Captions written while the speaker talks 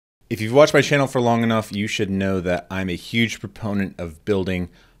If you've watched my channel for long enough, you should know that I'm a huge proponent of building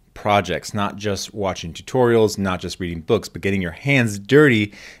projects, not just watching tutorials, not just reading books, but getting your hands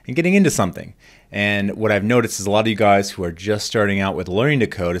dirty and getting into something. And what I've noticed is a lot of you guys who are just starting out with learning to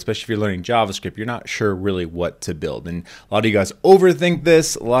code, especially if you're learning JavaScript, you're not sure really what to build. And a lot of you guys overthink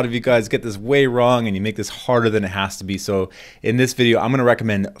this. A lot of you guys get this way wrong and you make this harder than it has to be. So in this video, I'm going to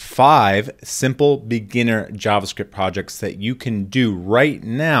recommend 5 simple beginner JavaScript projects that you can do right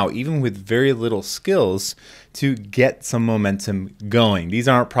now, even with very little skills, to get some momentum going. These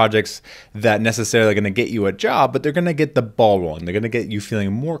aren't projects that necessarily are going to get you a job, but they're going to get the ball rolling. They're going to get you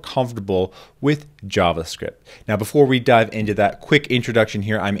feeling more comfortable with JavaScript. Now, before we dive into that, quick introduction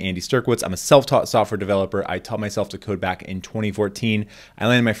here. I'm Andy Sterkowitz. I'm a self-taught software developer. I taught myself to code back in 2014. I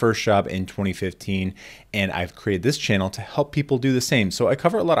landed my first job in 2015, and I've created this channel to help people do the same. So I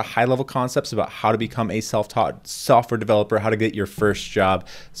cover a lot of high-level concepts about how to become a self-taught software developer, how to get your first job.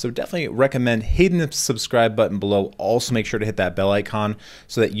 So definitely recommend hitting the subscribe button below. Also make sure to hit that bell icon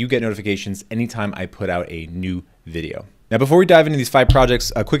so that you get notifications anytime I put out a new video. Now, before we dive into these 5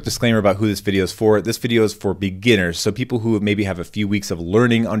 projects, a quick disclaimer about who this video is for. This video is for beginners, so people who maybe have a few weeks of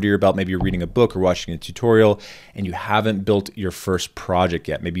learning under your belt. Maybe you're reading a book or watching a tutorial and you haven't built your first project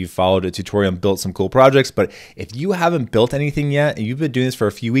yet. Maybe you followed a tutorial and built some cool projects, but if you haven't built anything yet and you've been doing this for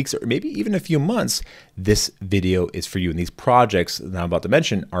a few weeks or maybe even a few months, this video is for you. And these projects that I'm about to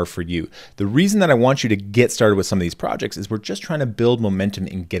mention are for you. The reason that I want you to get started with some of these projects is we're just trying to build momentum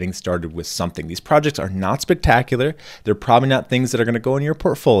in getting started with something. These projects are not spectacular. They're probably not things that are going to go in your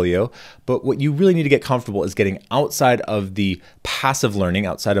portfolio, but what you really need to get comfortable is getting outside of the passive learning,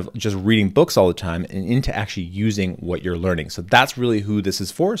 outside of just reading books all the time, and into actually using what you're learning. So that's really who this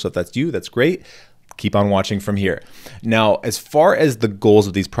is for. So if that's you, that's great. Keep on watching from here. Now, as far as the goals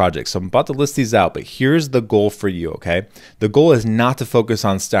of these projects, so I'm about to list these out, but here's the goal for you, okay? The goal is not to focus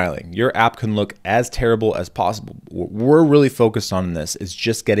on styling. Your app can look as terrible as possible. What we're really focused on in this is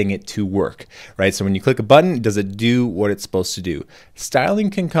just getting it to work, right? So when you click a button, does it do what it's supposed to do? Styling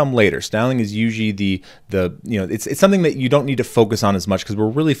can come later. Styling is usually it's something that you don't need to focus on as much because we're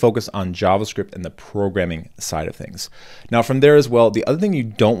really focused on JavaScript and the programming side of things. Now, from there as well, the other thing you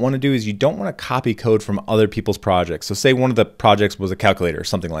don't want to do is you don't want to copy code from other people's projects. So say one of the projects was a calculator or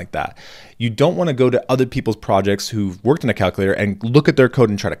something like that. You don't want to go to other people's projects who've worked in a calculator and look at their code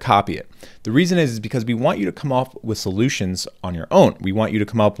and try to copy it. The reason is because we want you to come up with solutions on your own. We want you to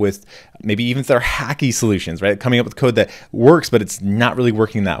come up with maybe even if they're hacky solutions, right? Coming up with code that works, but it's not really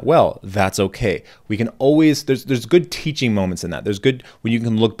working that well. That's okay. We can always, there's good teaching moments in that. There's good when you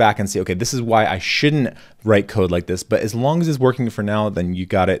can look back and say, okay, this is why I shouldn't write code like this, but as long as it's working for now, then you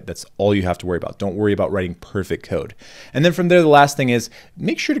got it. That's all you have to worry about. Don't worry about writing perfect code. And then from there, the last thing is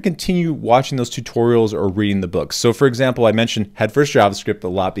make sure to continue watching those tutorials or reading the books. So for example, I mentioned Head First JavaScript a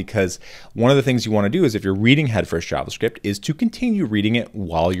lot because one of the things you want to do is if you're reading Head First JavaScript is to continue reading it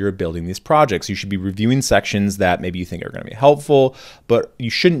while you're building these projects. You should be reviewing sections that maybe you think are going to be helpful, but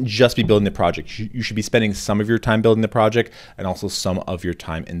you shouldn't just be building the project. You should be spending some of your time building the project and also some of your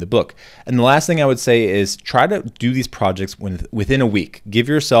time in the book. And the last thing I would say is try to do these projects within a week. Give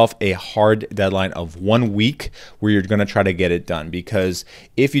yourself a hard deadline of 1 week where you're going to try to get it done, because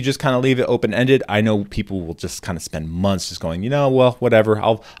if you just kind of leave it open-ended, I know people will just kind of spend months just going, well, whatever,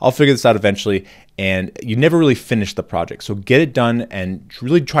 I'll figure this out eventually, and you never really finish the project. So get it done and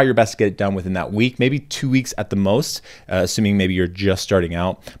really try your best to get it done within that week, maybe 2 weeks at the most, assuming maybe you're just starting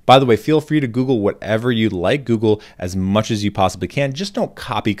out. By the way, feel free to Google whatever you like. Google as much as you possibly can. Just don't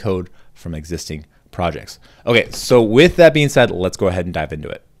copy code from existing projects. Okay, so with that being said, let's go ahead and dive into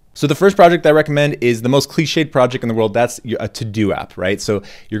it. So the first project I recommend is the most cliched project in the world. That's a ToDo app, right? So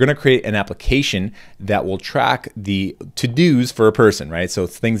you're going to create an application that will track the to-dos for a person, right? So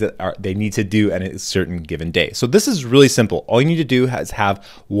it's things that they need to do at a certain given day. So this is really simple. All you need to do is have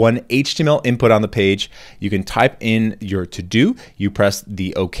one HTML input on the page. You can type in your to-do. You press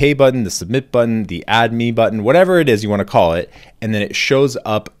the OK button, the submit button, the add me button, whatever it is you want to call it, and then it shows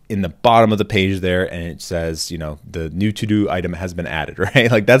up in the bottom of the page there and it says, the new to-do item has been added, right?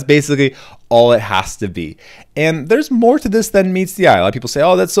 Like that's basically all it has to be. And there's more to this than meets the eye. A lot of people say,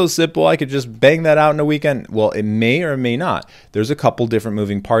 oh, that's so simple, I could just bang that out in a weekend. Well, it may or may not. There's a couple different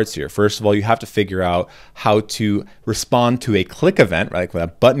moving parts here. First of all, you have to figure out how to respond to a click event, right? Like with a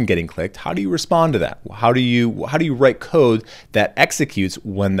button getting clicked. How do you respond to that? How do you write code that executes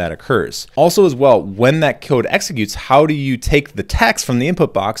when that occurs? Also as well, when that code executes, how do you take the text from the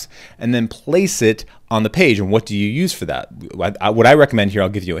input box and then place it on the page. And what do you use for that? What I recommend here, I'll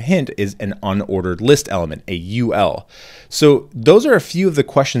give you a hint, is an unordered list element, a UL. So those are a few of the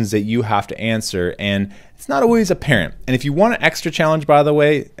questions that you have to answer, and it's not always apparent. And if you want an extra challenge, by the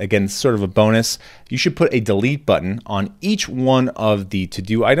way, again, sort of a bonus, you should put a delete button on each one of the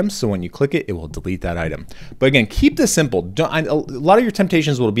to-do items. So when you click it, it will delete that item. But again, keep this simple. A lot of your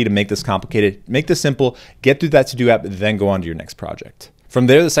temptations will be to make this complicated. Make this simple, get through that to-do app, then go on to your next project. From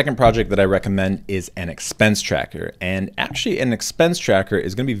there, the second project that I recommend is an expense tracker. And actually, an expense tracker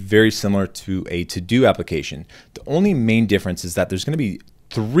is going to be very similar to a to-do application. The only main difference is that there's going to be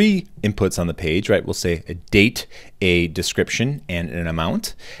 3 inputs on the page, right? We'll say a date, a description, and an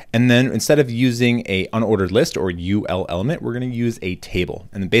amount. And then instead of using a unordered list or UL element, we're going to use a table.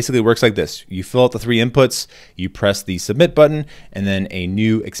 And it basically works like this. You fill out the 3 inputs, you press the submit button, and then a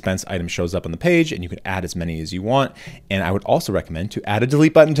new expense item shows up on the page, and you can add as many as you want. And I would also recommend to add a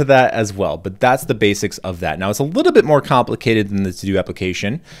delete button to that as well. But that's the basics of that. Now, it's a little bit more complicated than the to-do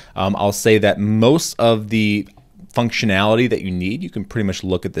application. I'll say that most of the functionality that you need, you can pretty much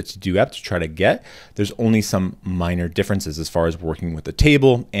look at the to-do app to try to get. There's only some minor differences as far as working with the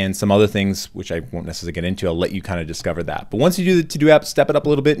table and some other things, which I won't necessarily get into. I'll let you kind of discover that. But once you do the to-do app, step it up a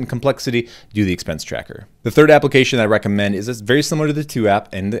little bit in complexity, do the expense tracker. The third application I recommend is very similar to the to app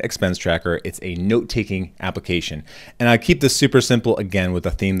and the expense tracker. It's a note-taking application. And I keep this super simple, again, with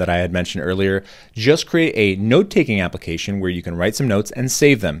a theme that I had mentioned earlier. Just create a note-taking application where you can write some notes and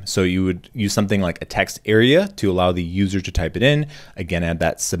save them. So you would use something like a text area to allow the user to type it in. Again, add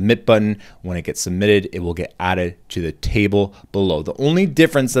that submit button. When it gets submitted, it will get added to the table below. The only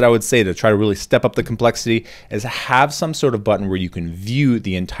difference that I would say to try to really step up the complexity is have some sort of button where you can view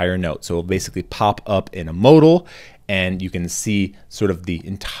the entire note. So it'll basically pop up in a modal, and you can see sort of the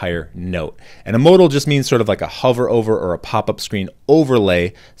entire note. And a modal just means sort of like a hover over or a pop-up screen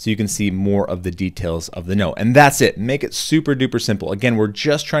overlay, so you can see more of the details of the note. And that's it. Make it super duper simple. Again, we're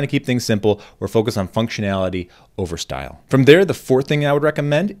just trying to keep things simple. We're focused on functionality over style. From there, the fourth thing I would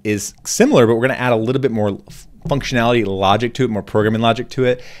recommend is similar, but we're going to add a little bit more functionality logic to it, more programming logic to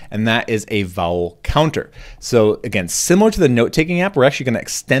it, and that is a vowel counter. So again, similar to the note-taking app, we're actually going to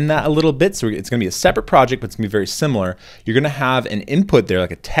extend that a little bit. So it's going to be a separate project, but it's going to be very similar. You're going to have an input there,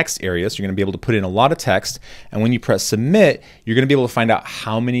 like a text area. So you're going to be able to put in a lot of text. And when you press submit, you're going to be able to find out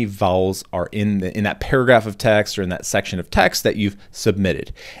how many vowels are in that paragraph of text or in that section of text that you've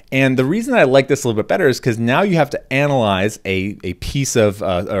submitted. And the reason I like this a little bit better is because now you have to analyze a piece of,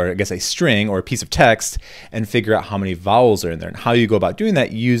 or I guess a string or a piece of text, and figure out how many vowels are in there. And how you go about doing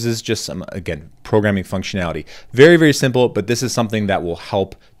that uses just some, again, programming functionality. Very, very simple, but this is something that will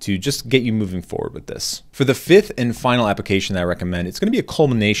help to just get you moving forward with this. For the fifth and final application that I recommend, it's going to be a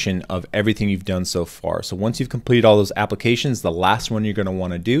culmination of everything you've done so far. So once you've completed all those applications, the last one you're going to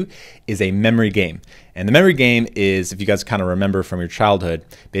want to do is a memory game. And the memory game is, if you guys kind of remember from your childhood,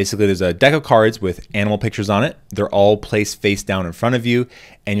 basically there's a deck of cards with animal pictures on it. They're all placed face down in front of you,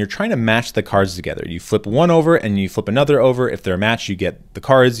 and you're trying to match the cards together. You flip one over and you flip another over. If they're matched, you get the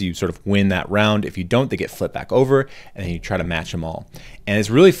cards, you sort of win that round. If you don't, they get flipped back over, and then you try to match them all. And it's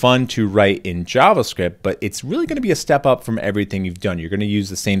really fun to write in JavaScript, but it's really going to be a step up from everything you've done. You're going to use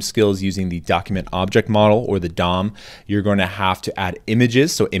the same skills using the document object model, or the DOM. You're going to have to add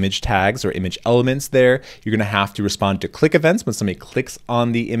images, so image tags or image elements there. You're going to have to respond to click events when somebody clicks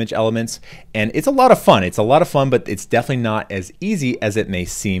on the image elements. And it's a lot of fun. It's a lot of fun, but it's definitely not as easy as it may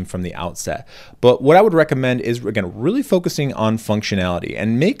seem from the outset. But what I would recommend is, again, really focusing on functionality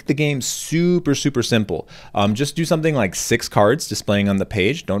and make the game super, super simple. Just do something like 6 cards displaying on the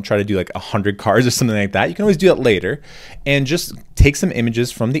page. Don't try to do like 100 cards or something like that. You can always do that later. And just take some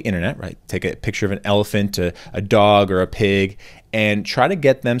images from the internet, right? Take a picture of an elephant, a dog, or a pig, and try to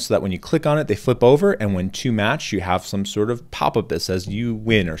get them so that when you click on it, they flip over, and when 2 match, you have some sort of pop-up that says you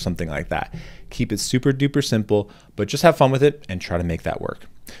win or something like that. Keep it super duper simple, but just have fun with it and try to make that work.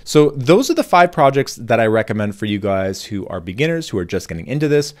 So those are the 5 projects that I recommend for you guys who are beginners, who are just getting into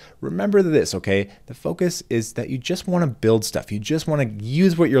this. Remember this, okay? The focus is that you just want to build stuff. You just want to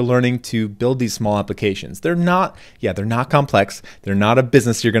use what you're learning to build these small applications. They're not complex. They're not a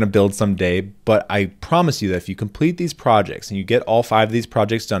business you're going to build someday, but I promise you that if you complete these projects and you get all 5 of these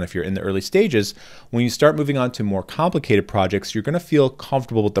projects done, if you're in the early stages, when you start moving on to more complicated projects, you're going to feel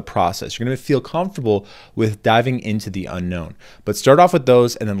comfortable with the process. You're going to feel comfortable with diving into the unknown. But start off with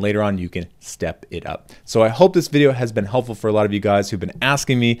those and then later on you can step it up. So I hope this video has been helpful for a lot of you guys who've been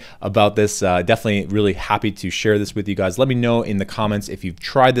asking me about this. Definitely really happy to share this with you guys. Let me know in the comments if you've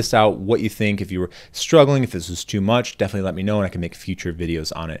tried this out, what you think, if you were struggling, if this was too much. Definitely let me know and I can make future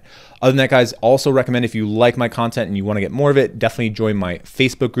videos on it. Other than that, guys, also recommend if you like my content and you want to get more of it, definitely join my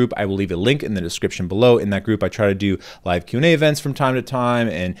Facebook group. I will leave a link in the description below. In that group, I try to do live Q&A events from time to time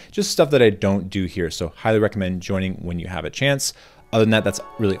and just stuff that I don't do here. So highly recommend joining when you have a chance. Other than that, that's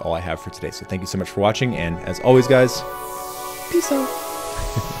really all I have for today. So thank you so much for watching. And as always, guys, peace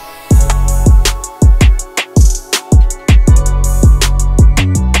out.